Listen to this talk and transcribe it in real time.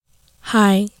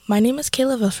Hi, my name is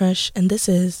Kayla Vilfresh, and this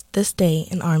is This Day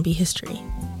in R&B History.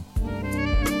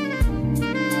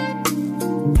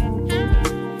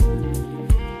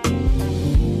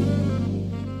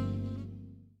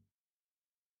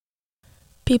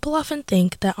 People often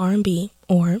think that R&B,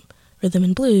 or rhythm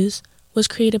and blues, was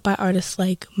created by artists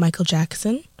like Michael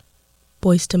Jackson,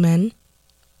 Boyz II Men,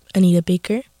 Anita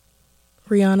Baker,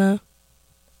 Rihanna,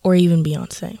 or even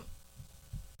Beyonce.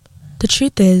 The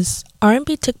truth is,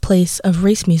 R&B took place of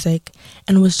race music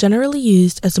and was generally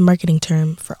used as a marketing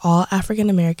term for all African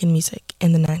American music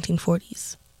in the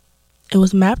 1940s. It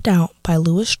was mapped out by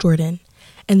Louis Jordan,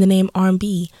 and the name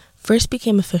R&B first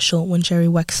became official when Jerry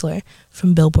Wexler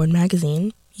from Billboard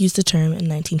magazine used the term in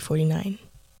 1949.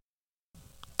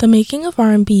 The making of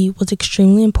R&B was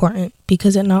extremely important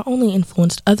because it not only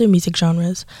influenced other music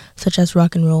genres such as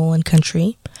rock and roll and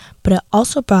country, but it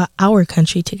also brought our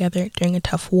country together during a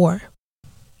tough war.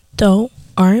 Though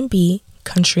R&B,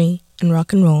 country, and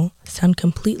rock and roll sound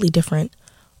completely different,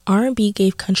 R&B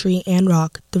gave country and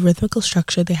rock the rhythmical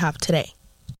structure they have today.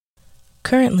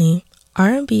 Currently,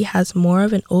 R&B has more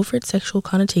of an overt sexual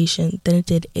connotation than it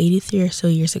did 83 or so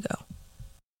years ago.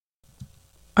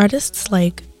 Artists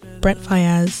like Brent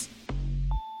Faiyaz,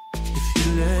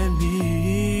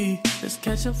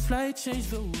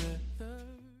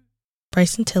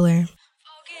 Bryson Tiller,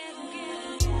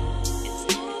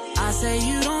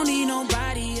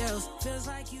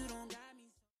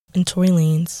 and Tory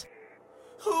Lanez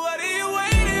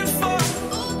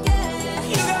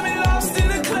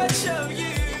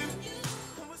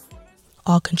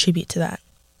all contribute to that.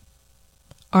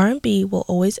 R&B will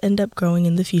always end up growing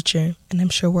in the future, and I'm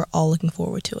sure we're all looking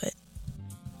forward to it.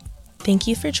 Thank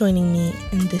you for joining me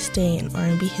in This Day in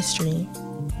R&B History,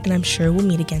 and I'm sure we'll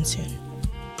meet again soon.